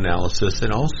soil analysis,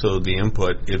 and also the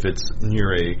input. If it's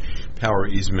near a power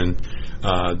easement,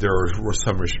 there were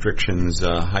some restrictions,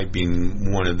 height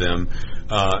being one of them.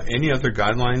 Any other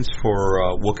guidelines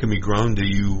for what can be grown? Do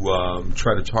you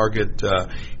try to target,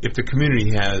 if the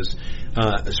community has,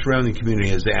 surrounding community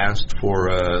has asked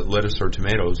for lettuce or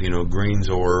tomatoes, greens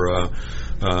or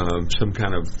some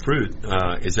kind of fruit,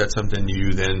 is that something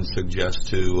you then suggest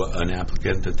to an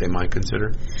applicant that they might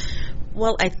consider?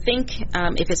 Well, I think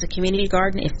if it's a community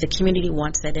garden, if the community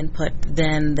wants that input,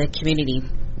 then the community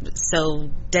so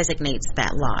designates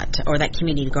that lot or that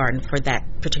community garden for that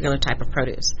particular type of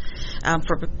produce.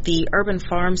 For the urban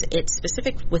farms, it's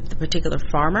specific with the particular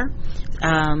farmer,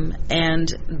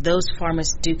 and those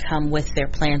farmers do come with their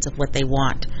plans of what they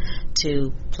want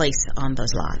to place on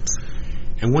those lots.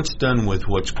 And what's done with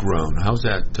what's grown? How's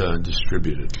that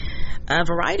distributed? A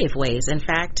variety of ways. In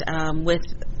fact, with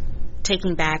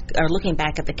looking back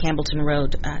at the Campbellton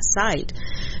Road site,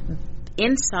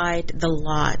 inside the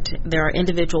lot, there are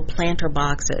individual planter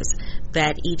boxes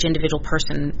that each individual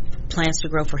person plans to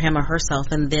grow for him or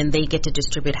herself, and then they get to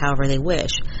distribute however they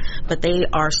wish. But they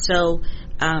are so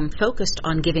focused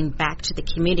on giving back to the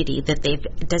community that they've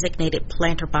designated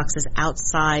planter boxes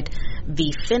outside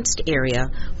the fenced area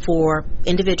for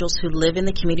individuals who live in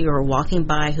the community or are walking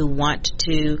by who want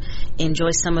to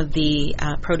enjoy some of the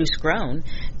produce grown.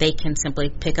 They can simply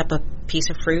pick up a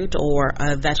piece of fruit or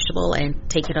a vegetable and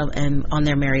take it on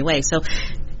their merry way. So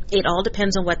it all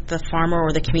depends on what the farmer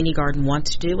or the community garden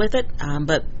wants to do with it,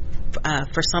 but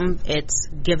for some it's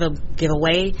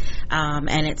giveaway,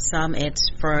 and it's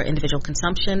for individual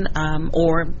consumption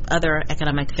or other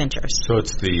economic ventures. So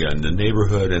it's the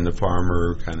neighborhood and the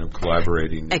farmer kind of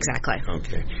collaborating. Exactly.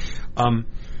 Okay.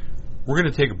 We're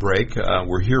going to take a break.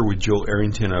 We're here with Jill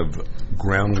Arrington of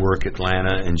Groundwork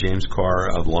Atlanta and James Carr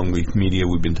of Longleaf Media.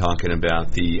 We've been talking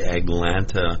about the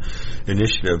Aglanta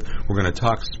initiative. We're going to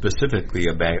talk specifically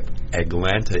about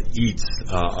Aglanta Eats,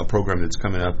 a program that's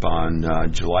coming up on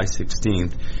July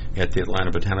 16th at the Atlanta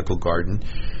Botanical Garden,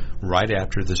 right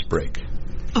after this break.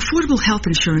 Affordable health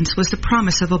insurance was the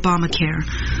promise of Obamacare,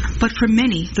 but for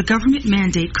many, the government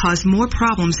mandate caused more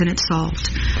problems than it solved.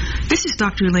 This is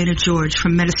Dr. Elena George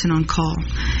from Medicine on Call,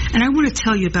 and I want to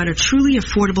tell you about a truly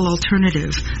affordable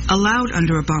alternative allowed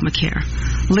under Obamacare,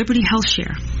 Liberty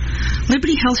HealthShare.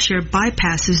 Liberty HealthShare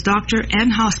bypasses doctor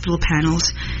and hospital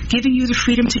panels, giving you the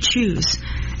freedom to choose.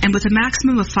 And with a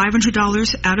maximum of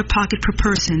 $500 out of pocket per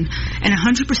person and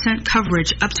 100%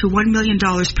 coverage up to $1 million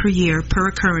per year per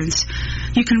occurrence,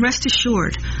 you can rest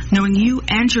assured knowing you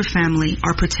and your family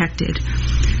are protected.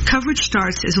 Coverage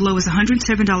starts as low as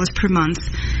 $107 per month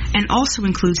and also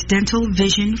includes dental,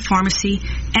 vision, pharmacy,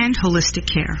 and holistic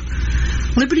care.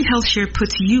 Liberty HealthShare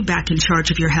puts you back in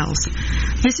charge of your health.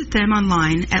 Visit them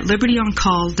online at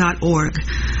libertyoncall.org.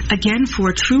 Again, for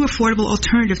a true affordable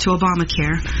alternative to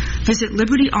Obamacare, visit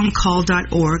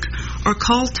libertyoncall.org or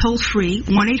call toll-free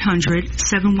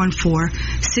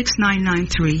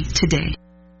 1-800-714-6993 today.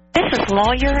 This is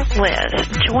Lawyer Liz.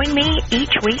 Join me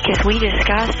each week as we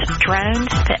discuss drones,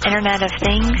 the Internet of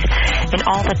Things, and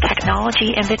all the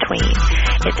technology in between.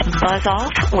 It's Buzz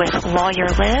Off with Lawyer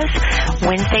Liz,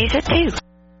 Wednesdays at 2.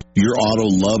 Your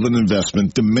auto love and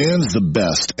investment demands the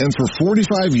best, and for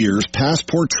 45 years,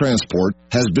 Passport Transport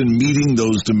has been meeting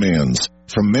those demands.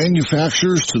 From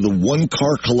manufacturers to the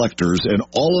one-car collectors and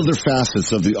all other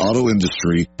facets of the auto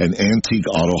industry and antique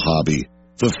auto hobby.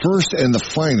 The first and the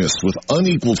finest with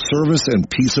unequaled service and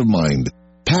peace of mind.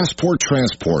 Passport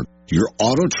Transport, your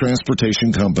auto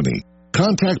transportation company.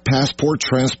 Contact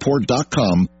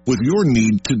PassportTransport.com with your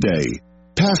need today.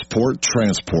 Passport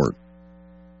Transport.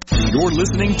 You're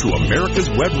listening to America's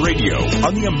Web Radio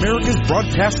on the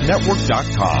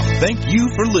AmericasBroadcastNetwork.com. Thank you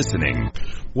for listening.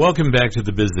 Welcome back to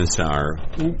the Business Hour.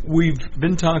 We've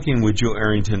been talking with Joe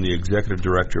Arrington, the Executive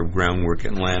Director of Groundwork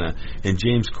Atlanta, and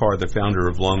James Carr, the founder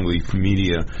of Longleaf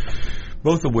Media,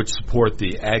 both of which support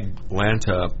the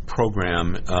Atlanta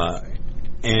program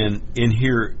and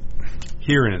here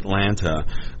in Atlanta.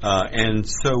 And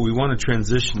so we want to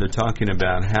transition to talking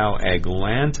about how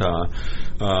Atlanta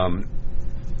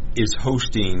is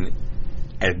hosting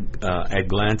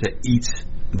Atlanta Eats,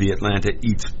 the Atlanta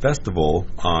Eats Festival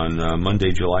on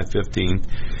Monday, July 15th,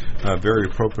 very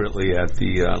appropriately at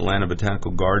the Atlanta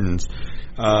Botanical Gardens.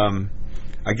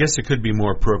 I guess it could be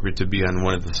more appropriate to be on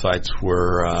one of the sites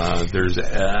where there's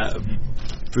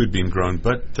food being grown,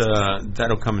 but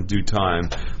that'll come in due time.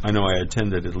 I know I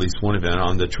attended at least one event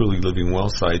on the Truly Living Well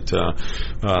site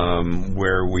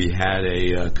where we had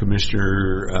a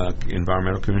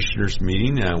environmental commissioners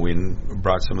meeting. We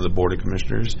brought some of the Board of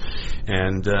Commissioners,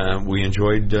 and we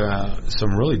enjoyed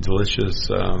some really delicious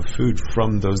food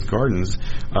from those gardens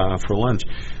for lunch.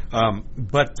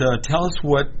 But tell us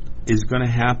what is going to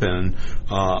happen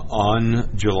on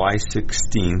July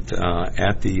 16th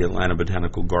at the Atlanta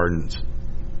Botanical Gardens.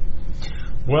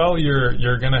 Well,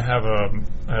 you're going to have a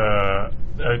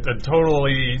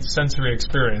totally sensory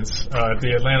experience. At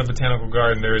the Atlanta Botanical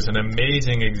Garden, there is an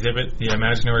amazing exhibit, the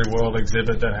Imaginary World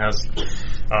exhibit, that has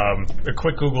a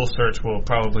quick Google search will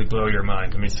probably blow your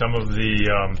mind. I mean, some of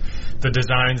the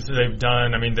designs that they've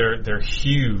done, I mean, they're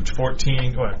huge,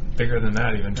 bigger than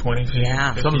that even, 20 feet.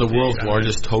 Yeah. Some of the world's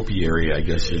largest topiary, I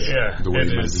guess, is the way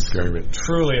you might describe it.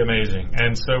 Truly amazing.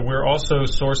 And so we're also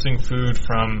sourcing food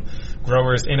from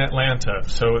growers in Atlanta.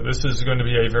 So this is going to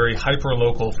be a very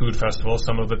hyper-local food festival.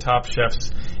 Some of the top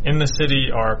chefs in the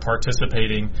city are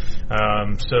participating.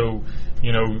 So,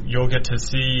 you know, you'll get to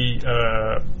see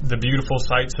the beautiful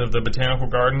sights of the Botanical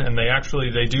Garden, and they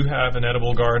do have an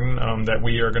edible garden that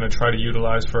we are going to try to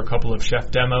utilize for a couple of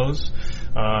chef demos.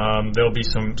 There'll be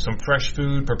some fresh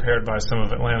food prepared by some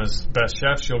of Atlanta's best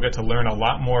chefs. You'll get to learn a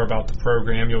lot more about the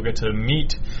program. You'll get to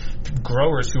meet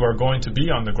growers who are going to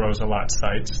be on the Grows a Lot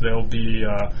sites. There'll be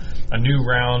a new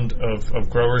round of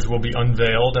growers will be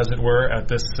unveiled, as it were, at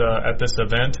this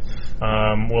event.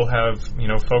 We'll have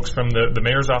folks from the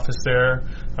mayor's office there,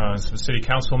 some city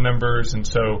council members, and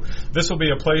so this will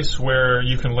be a place where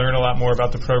you can learn a lot more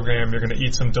about the program. You're going to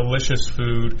eat some delicious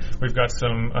food. We've got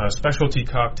some specialty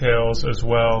cocktails as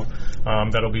well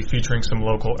that'll be featuring some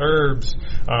local herbs.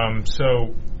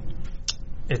 So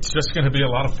it's just going to be a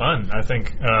lot of fun, I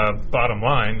think, bottom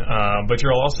line. But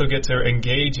you'll also get to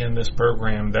engage in this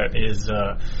program that is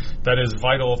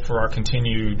vital for our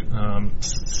continued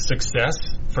success,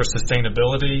 for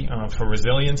sustainability, for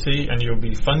resiliency, and you'll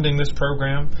be funding this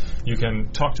program. You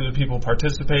can talk to the people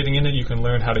participating in it. You can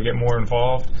learn how to get more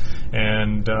involved,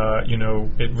 and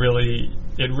it really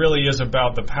is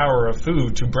about the power of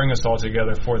food to bring us all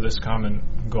together for this common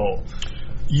goal.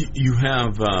 You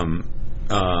have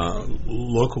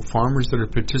local farmers that are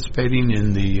participating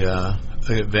in the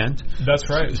event. That's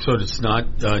right. So it's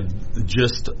not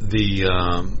just the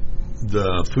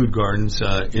food gardens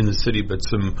in the city, but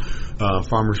some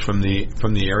farmers from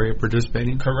the area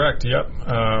participating? Correct, yep.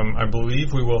 I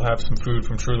believe we will have some food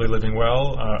from Truly Living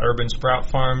Well. Urban Sprout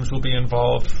Farms will be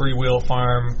involved. Free Will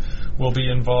Farm will be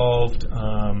involved.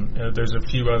 There's a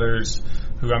few others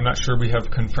who I'm not sure we have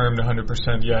confirmed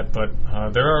 100% yet, but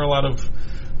there are a lot of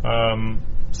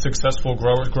successful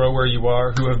grow where you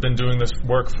are, who have been doing this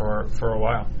work for a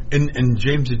while. And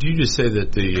James, did you just say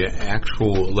that the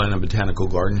actual Atlanta Botanical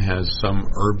Garden has some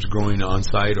herbs growing on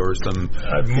site, or some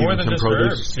more than some just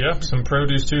produce? herbs? Yeah, some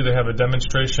produce too. They have a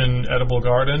demonstration edible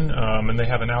garden, and they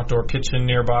have an outdoor kitchen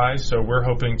nearby. So we're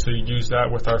hoping to use that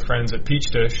with our friends at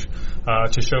Peach Dish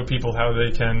to show people how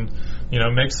they can,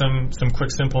 make some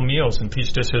quick, simple meals. And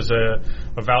Peach Dish is a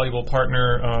valuable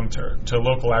partner to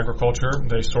local agriculture.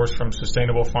 They source from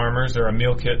sustainable farmers. They're a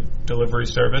meal kit delivery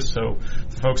service. So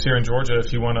for folks here in Georgia,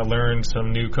 if you want to learn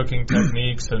some new cooking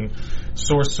techniques and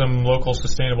source some local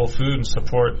sustainable food and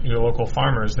support your local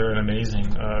farmers, they're an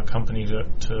amazing company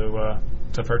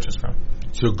to purchase from.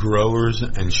 So growers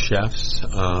and chefs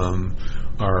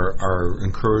are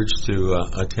encouraged to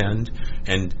attend,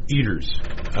 and eaters.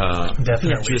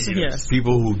 Definitely. Yes.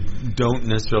 People who don't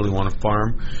necessarily want to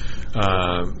farm,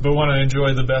 but want to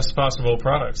enjoy the best possible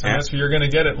products. And that's where you're going to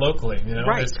get it locally.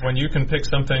 Right. It's when you can pick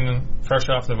something fresh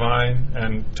off the vine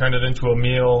and turn it into a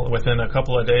meal within a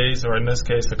couple of days, or in this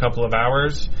case, a couple of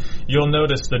hours, you'll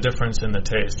notice the difference in the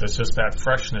taste. It's just that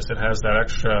freshness. It has that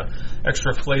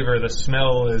extra flavor. The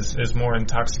smell is more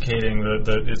intoxicating.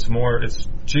 It's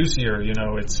juicier.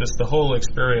 It's just the whole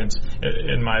experience.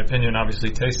 In my opinion,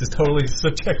 obviously, taste is totally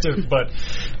subjective, but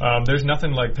there's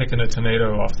nothing like picking a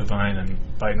tomato off the vine and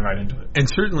biting right into it. and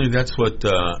certainly that's what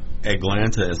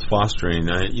Aglanta is fostering.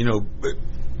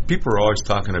 People are always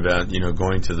talking about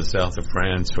going to the south of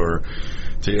France or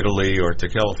to Italy or to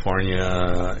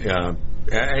California.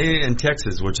 And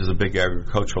Texas, which is a big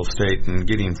agricultural state, and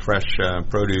getting fresh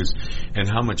produce and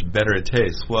how much better it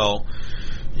tastes. Well,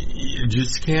 you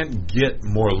just can't get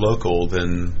more local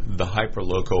than the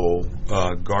hyper-local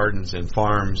gardens and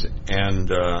farms.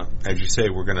 And as you say,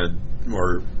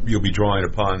 you'll be drawing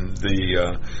upon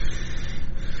the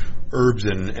herbs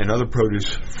and other produce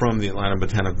from the Atlanta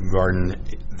Botanical Garden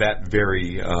that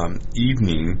very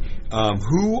evening.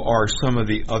 Who are some of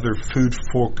the other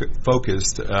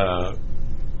food-focused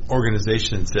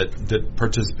organizations that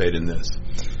participate in this?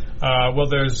 Well,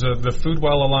 there's the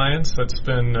Foodwell Alliance that's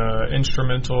been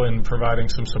instrumental in providing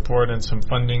some support and some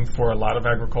funding for a lot of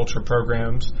agriculture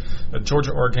programs. Georgia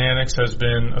Organics has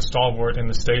been a stalwart in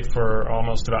the state for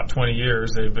almost about 20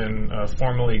 years. They've been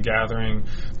formally gathering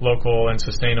local and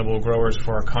sustainable growers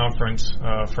for a conference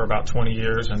for about 20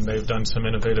 years, and they've done some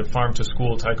innovative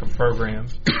farm-to-school type of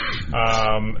programs.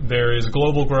 There is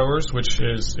Global Growers, which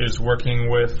is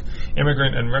working with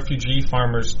immigrant and refugee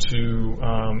farmers to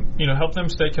help them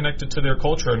stay connected to their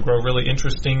culture and grow really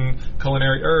interesting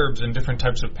culinary herbs and different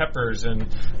types of peppers and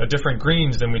different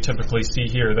greens than we typically see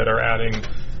here that are adding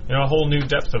a whole new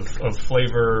depth of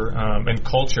flavor and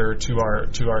culture to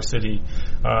our city.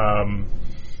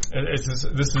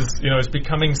 It's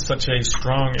becoming such a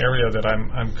strong area that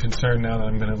I'm concerned now that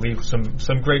I'm going to leave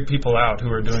some great people out who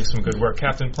are doing some good work.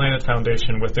 Captain Planet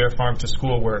Foundation with their farm to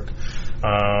school work.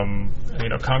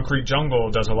 Concrete Jungle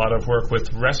does a lot of work with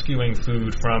rescuing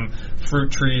food from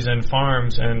fruit trees and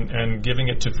farms and giving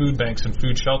it to food banks and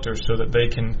food shelters so that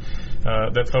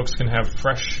that folks can have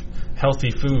fresh,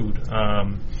 healthy food.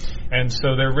 And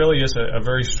so there really is a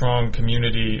very strong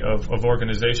community of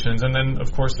organizations. And then,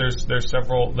 of course, there's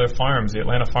several farms. The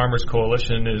Atlanta Farmers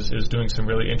Coalition is doing some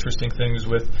really interesting things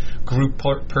with group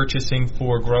purchasing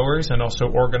for growers and also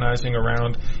organizing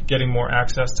around getting more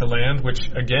access to land, which,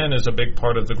 again, is a big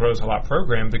part of the Grows a Lot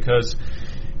program because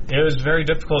it is very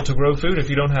difficult to grow food if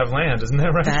you don't have land. Isn't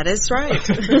that right? That is right.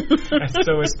 And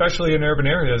so especially in urban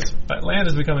areas, land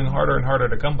is becoming harder and harder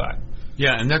to come by.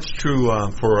 Yeah, and that's true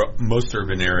for most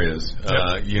urban areas.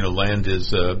 Yep. Land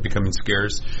is becoming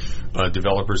scarce.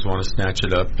 Developers want to snatch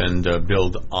it up and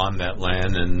build on that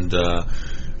land, and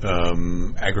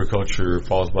agriculture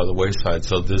falls by the wayside.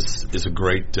 So this is a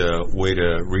great way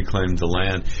to reclaim the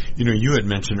land. You had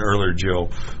mentioned earlier, Jill,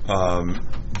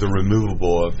 the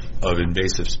removable of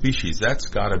invasive species. That's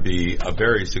got to be a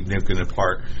very significant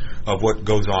part of what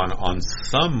goes on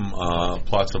some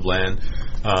plots of land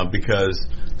because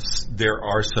there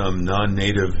are some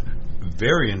non-native,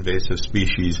 very invasive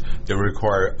species that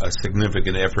require a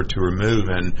significant effort to remove,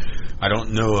 and I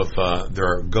don't know if there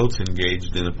are goats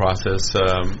engaged in the process.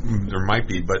 There might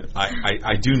be, but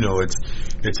I do know it's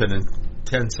an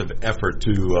intensive effort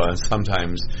to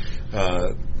sometimes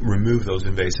remove those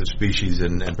invasive species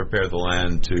and prepare the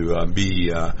land to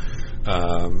be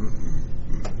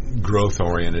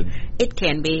growth-oriented. It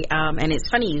can be, and it's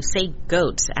funny you say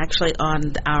goats. Actually,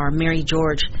 on our Mary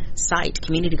George site,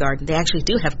 community garden, they actually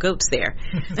do have goats there.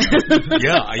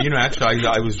 Yeah, actually,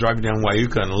 I was driving down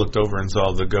Wyuka and looked over and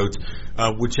saw the goats,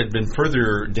 which had been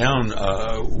further down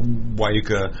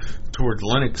Wyuka toward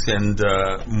Lenox, and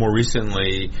more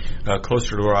recently,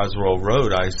 closer to Roswell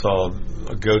Road, I saw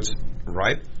goats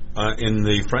right in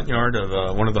the front yard of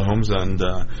one of the homes on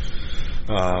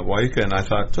Waika, and I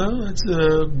thought, it's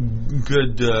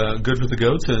good for the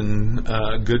goats and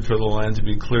good for the land to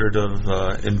be cleared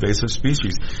of invasive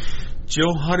species.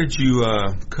 Jill, how did you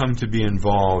come to be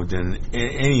involved in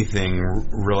anything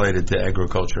related to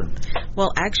agriculture?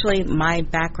 Well, actually, my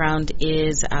background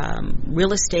is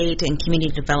real estate and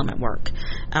community development work.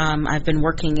 I've been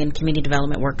working in community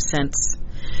development work since,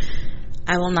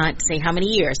 I will not say how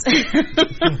many years.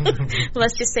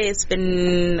 Let's just say it's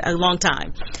been a long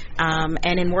time.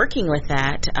 And in working with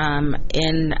that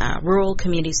in rural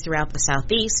communities throughout the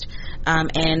Southeast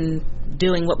and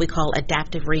doing what we call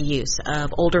adaptive reuse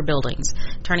of older buildings,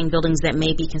 turning buildings that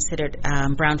may be considered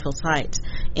brownfield sites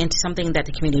into something that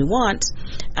the community wants,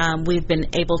 we've been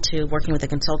able to, working with a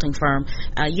consulting firm,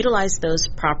 utilize those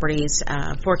properties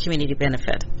for community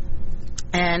benefit.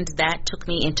 And that took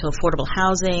me into affordable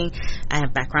housing. I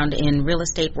have background in real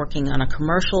estate, working on a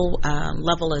commercial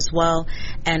level as well.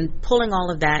 And pulling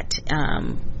all of that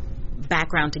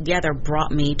background together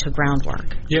brought me to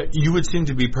Groundwork. Yeah, you would seem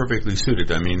to be perfectly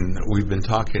suited. I mean, we've been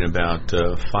talking about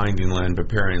finding land,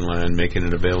 preparing land, making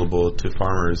it available to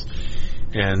farmers.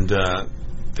 And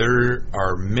there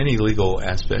are many legal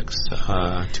aspects to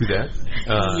that.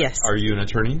 Yes. Are you an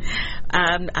attorney?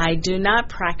 I do not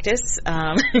practice.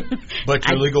 But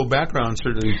your legal background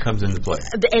certainly comes into play.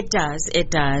 It does. It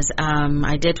does.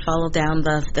 I did follow down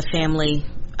the family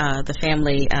how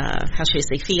should I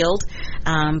say, field,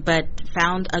 but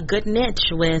found a good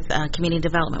niche with community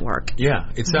development work. Yeah,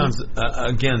 it sounds,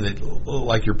 again,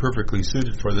 like you're perfectly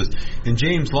suited for this. And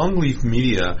James, Longleaf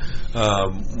Media,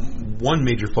 one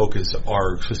major focus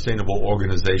are sustainable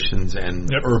organizations and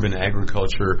urban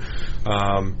agriculture,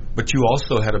 but you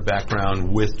also had a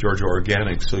background with Georgia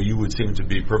Organics, so you would seem to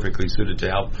be perfectly suited to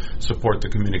help support the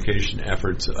communication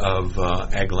efforts of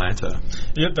Aglanta.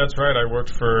 Yep, that's right. I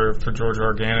worked for Georgia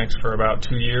Organics for about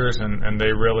 2 years, and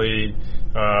they really,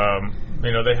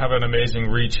 they have an amazing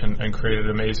reach and created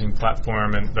an amazing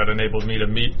platform, and that enabled me to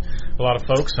meet a lot of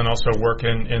folks and also work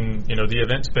in the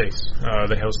event space.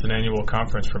 They host an annual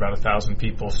conference for about 1,000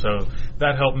 people, so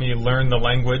that helped me learn the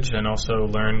language and also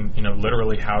learn,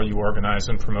 literally how you organize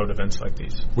and promote events like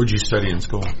these. What did you study in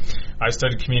school? I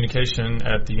studied communication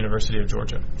at the University of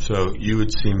Georgia. So you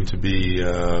would seem to be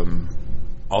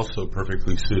also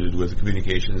perfectly suited with a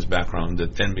communications background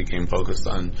that then became focused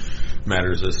on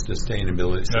matters of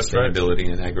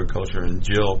sustainability and agriculture. And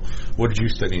Jill, what did you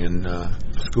study in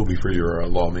school before you were a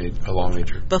law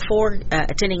major? Before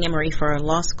attending Emory for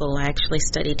law school, I actually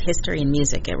studied history and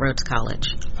music at Rhodes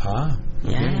College. Ah,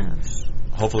 okay. Yes.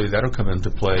 Hopefully that'll come into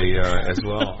play as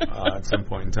well at some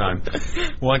point in time.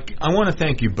 Well, I want to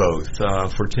thank you both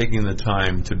for taking the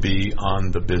time to be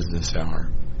on the Business Hour.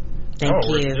 Thank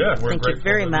you. Thank you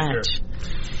very much.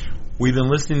 We've been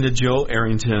listening to Jill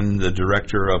Arrington, the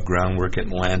Director of Groundwork at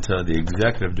Atlanta, the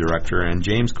Executive Director, and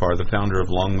James Carr, the founder of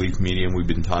Longleaf Media, and we've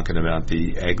been talking about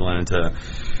the Aglanta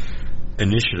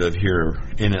initiative here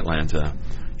in Atlanta.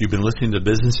 You've been listening to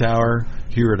Business Hour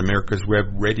here at America's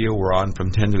Web Radio. We're on from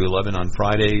 10 to 11 on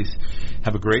Fridays.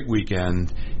 Have a great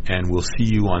weekend, and we'll see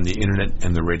you on the Internet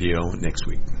and the radio next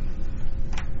week.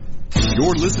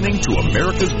 You're listening to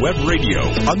America's Web Radio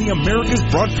on the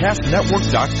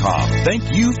AmericasBroadcastNetwork.com.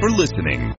 Thank you for listening.